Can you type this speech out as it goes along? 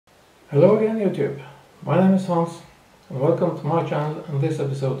Hello again YouTube, my name is Hans and welcome to my channel and this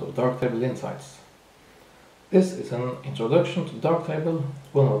episode of Darktable Insights. This is an introduction to Darktable,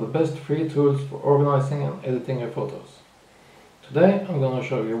 one of the best free tools for organizing and editing your photos. Today I'm going to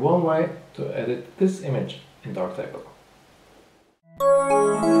show you one way to edit this image in Darktable.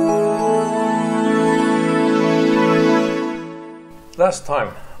 Last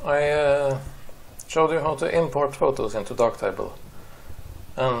time I showed you how to import photos into Darktable.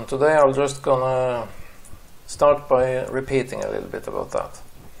 And today I'm just gonna start by repeating a little bit about that.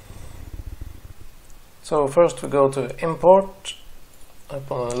 So first we go to import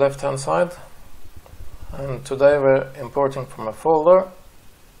up on the left hand side, and today we're importing from a folder.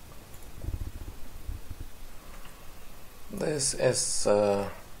 This is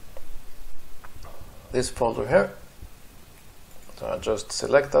this folder here. So I just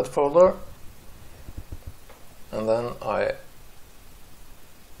select that folder and then I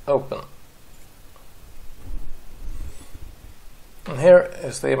open. And here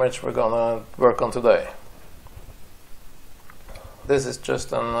is the image we're gonna work on today. This is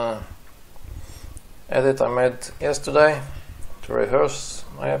just an edit I made yesterday to rehearse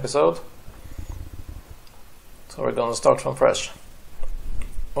my episode. So we're gonna start from fresh.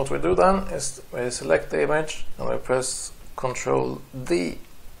 What we do then is we select the image and we press Ctrl D.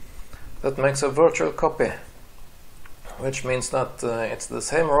 That makes a virtual copy, which means that it's the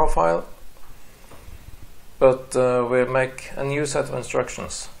same raw file, but we make a new set of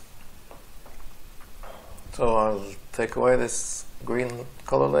instructions. So I'll take away this green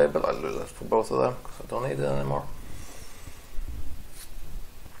color label. I'll do that for both of them because I don't need it anymore.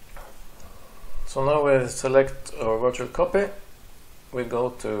 So now we select our virtual copy. We go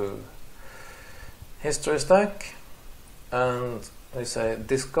to history stack and we say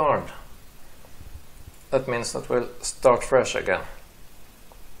discard. That means that we'll start fresh again.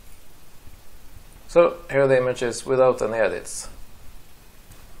 So here the image is without any edits.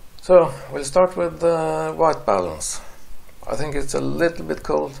 So we'll start with the white balance. I think it's a little bit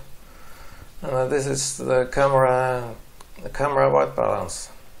cold. This is the camera white balance.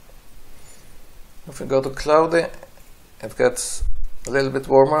 If we go to cloudy, it gets a little bit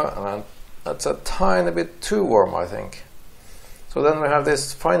warmer, and that's a tiny bit too warm, I think. So then we have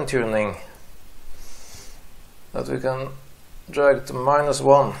this fine tuning that we can drag to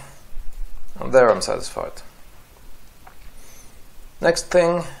 -1, and there I'm satisfied. Next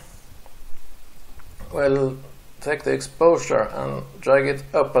thing, we'll take the exposure and drag it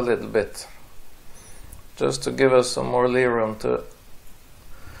up a little bit, just to give us some more legroom to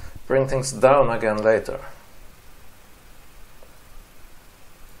bring things down again later.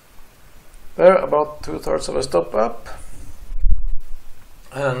 There, about 2/3 of a stop up,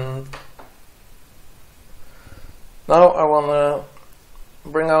 and now I want to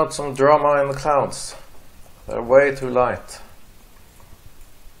bring out some drama in the clouds. They're way too light.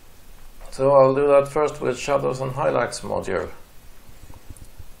 So I'll do that first with Shadows and Highlights module,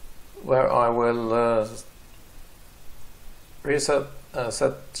 where I will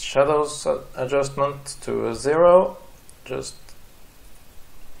set shadows adjustment to 0. Just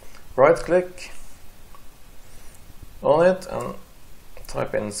right click on it and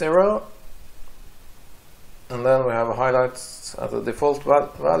type in 0. And then we have highlights at the default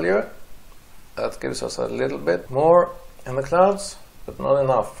value. That gives us a little bit more in the clouds, but not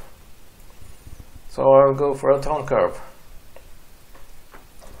enough. So I'll go for a tone curve,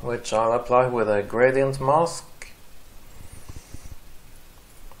 which I'll apply with a gradient mask,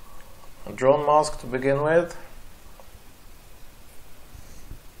 a drone mask to begin with.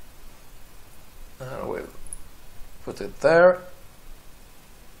 And we'll put it there.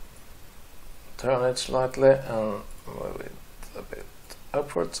 Turn it slightly and move it a bit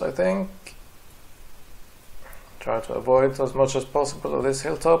upwards, I think. Try to avoid as much as possible of this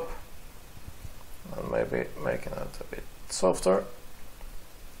hilltop, and maybe making it a bit softer.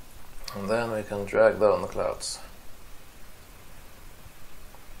 And then we can drag down the clouds.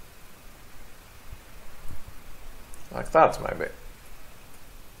 Like that, maybe,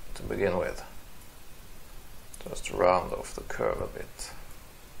 to begin with. Just to round off the curve a bit.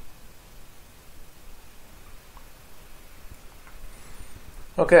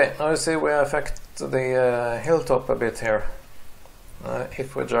 Okay, now you see we affect the hilltop a bit here.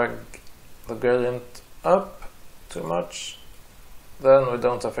 If we drag the gradient up too much, then we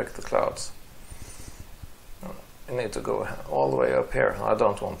don't affect the clouds. You need to go all the way up here. I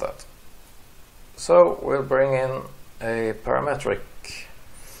don't want that. So we'll bring in a parametric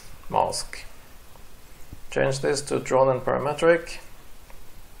mask. Change this to drawn in parametric,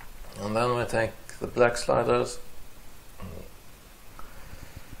 and then we take the black sliders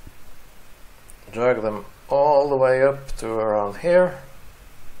drag them all the way up to around here.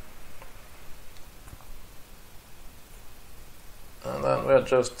 And then we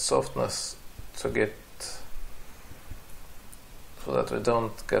adjust softness to get so that we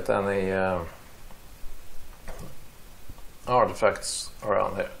don't get any artifacts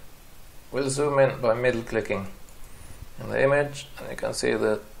around here. We'll zoom in by middle clicking in the image, and you can see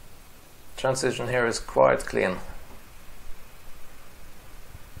the transition here is quite clean.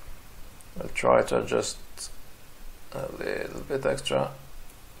 I'll try to adjust a little bit extra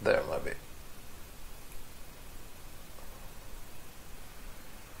there maybe.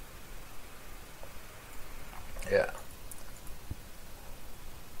 Yeah.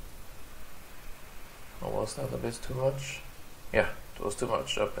 Or was that a bit too much? Yeah, it was too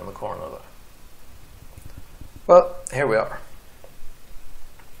much up in the corner there. Well, here we are.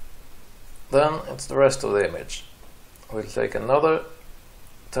 Then it's the rest of the image. We'll take another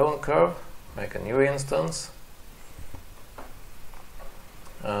tone curve, make a new instance,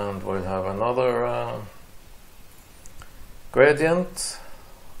 and we'll have another gradient.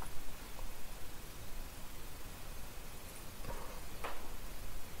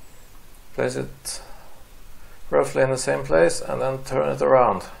 Place it roughly in the same place and then turn it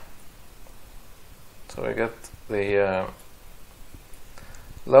around. So we get the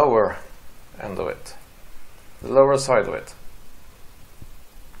lower end of it, the lower side of it.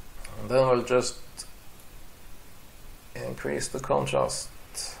 And then we'll just increase the contrast.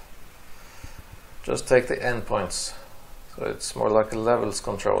 Just take the endpoints, so it's more like a levels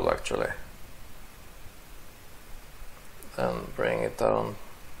control actually. And bring it down.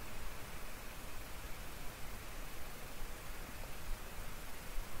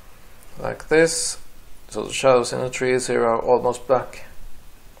 Like this, so the shadows in the trees here are almost black.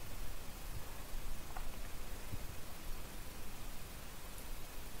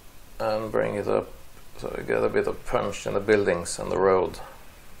 And bring it up so we get a bit of punch in the buildings and the road.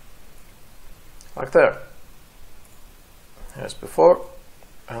 Like there. Here's before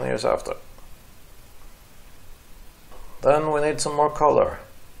and here's after. Then we need some more color.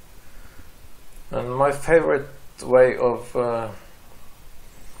 And my favorite way of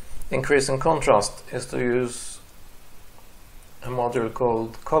increasing contrast is to use a module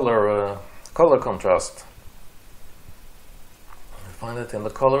called color contrast. We find it in the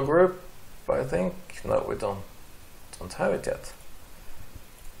color group, I think. No, we don't have it yet.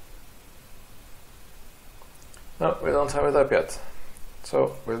 No, we don't have it up yet.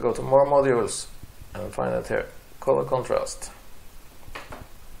 So we'll go to more modules and find it here. Color contrast.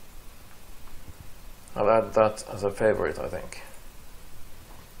 I'll add that as a favorite, I think.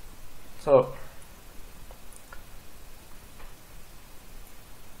 So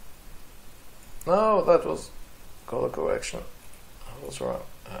no, that was color correction. I was wrong.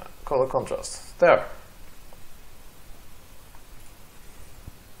 Color contrast. There.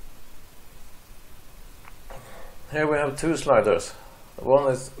 Here we have two sliders.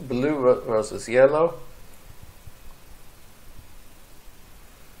 One is blue versus yellow.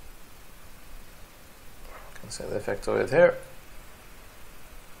 You can see the effect of it here.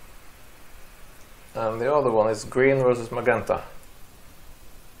 And the other one is green versus magenta.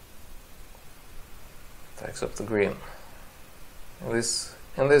 Takes up the green. In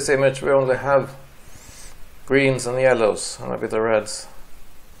this image we only have greens and yellows and a bit of reds.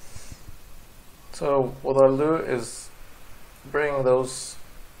 So what I'll do is bring those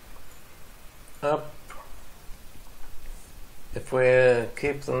up. If we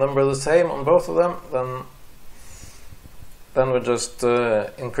keep the number the same on both of them, then we just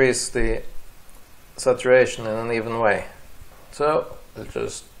increase the saturation in an even way. So we'll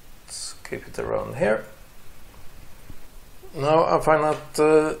just keep it around here. Now I find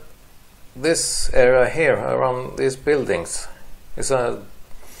that this area here around these buildings has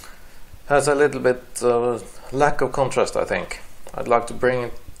a little bit lack of contrast, I think. I'd like to bring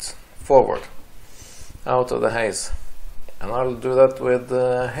it forward out of the haze, and I'll do that with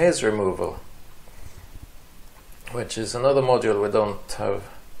haze removal, which is another module we don't have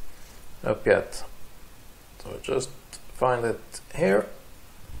up yet. So just find it here.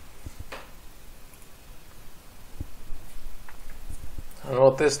 And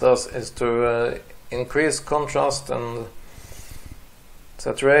what this does is to increase contrast and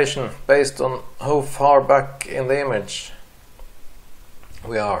saturation based on how far back in the image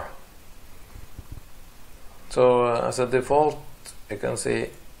we are. So as a default, you can see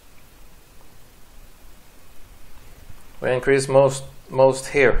we increase most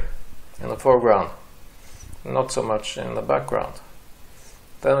here in the foreground, not so much in the background.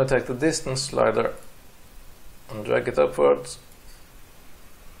 Then we take the distance slider and drag it upwards.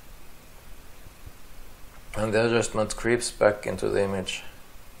 and the adjustment creeps back into the image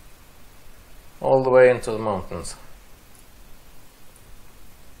all the way into the mountains.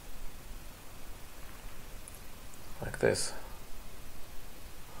 Like this.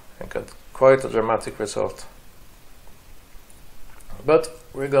 I got quite a dramatic result. But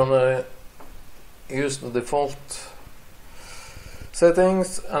we're gonna use the default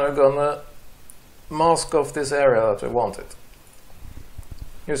settings and we're gonna mask off this area that we wanted.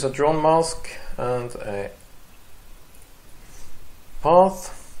 Use a drone mask and a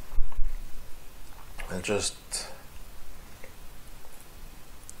path. And just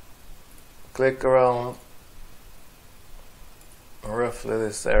click around roughly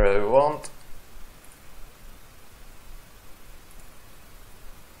this area we want.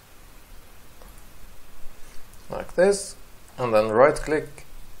 Like this, and then right click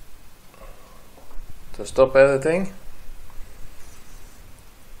to stop editing.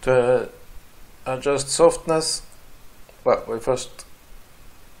 To adjust softness, well, we first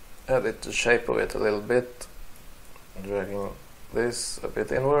edit the shape of it a little bit, dragging this a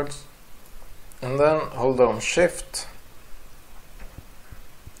bit inwards, and then hold down Shift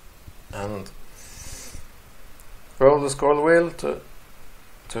and roll the scroll wheel to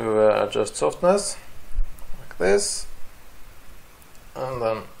adjust softness, like this, and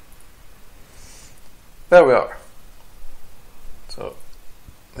then there we are. So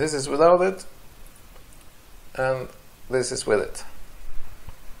this is without it, and this is with it.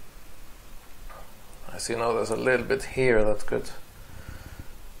 I see now there's a little bit here that could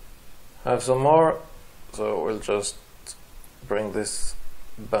have some more, so we'll just bring this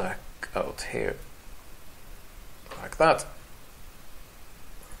back out here, like that.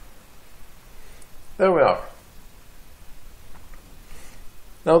 There we are.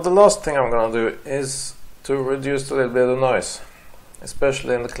 Now the last thing I'm going to do is to reduce a little bit of noise,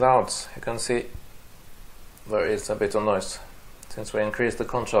 especially in the clouds. You can see there is a bit of noise since we increased the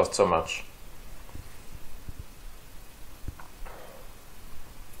contrast so much.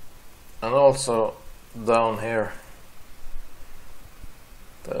 And also down here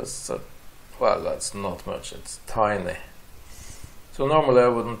there's a, well, that's not much, it's tiny. So normally I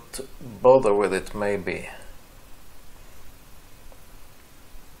wouldn't bother with it, maybe.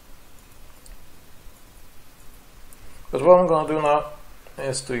 But what I'm going to do now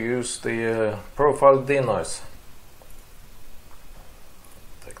is to use the profile denoise.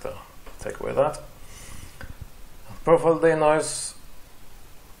 Take away that. Profile denoise,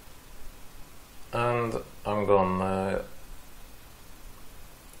 and I'm gonna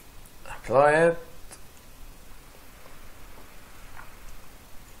apply it.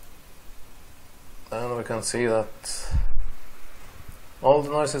 And we can see that all the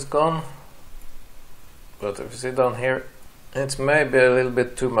noise is gone. But if you see down here, it's maybe a little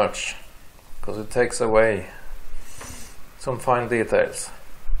bit too much, because it takes away some fine details.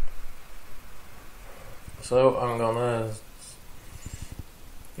 So I'm gonna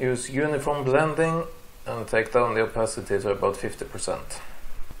use uniform blending and take down the opacity to about 50%.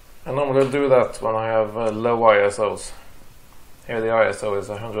 I normally do that when I have low ISOs. Here the ISO is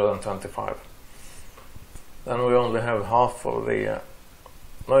 125. Then we only have half of the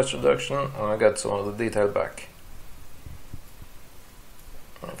noise reduction, and I get some of the detail back.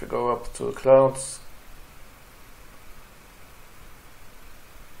 And if you go up to the clouds,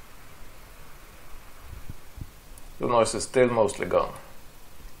 the noise is still mostly gone.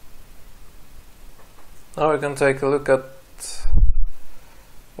 Now we can take a look at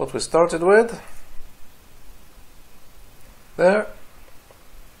what we started with there,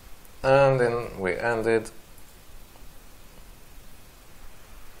 and then we ended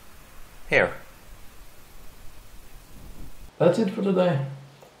here. That's it for today.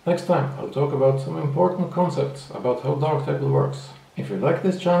 Next time I'll talk about some important concepts about how Darktable works. If you like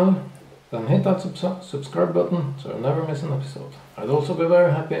this channel, then hit that subscribe button so you never miss an episode. I'd also be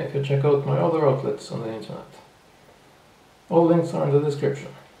very happy if you check out my other outlets on the internet. All links are in the description.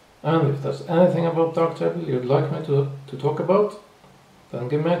 And if there's anything about Darktable you'd like me to talk about, then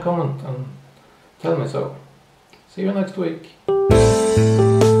give me a comment and tell me so. See you next week.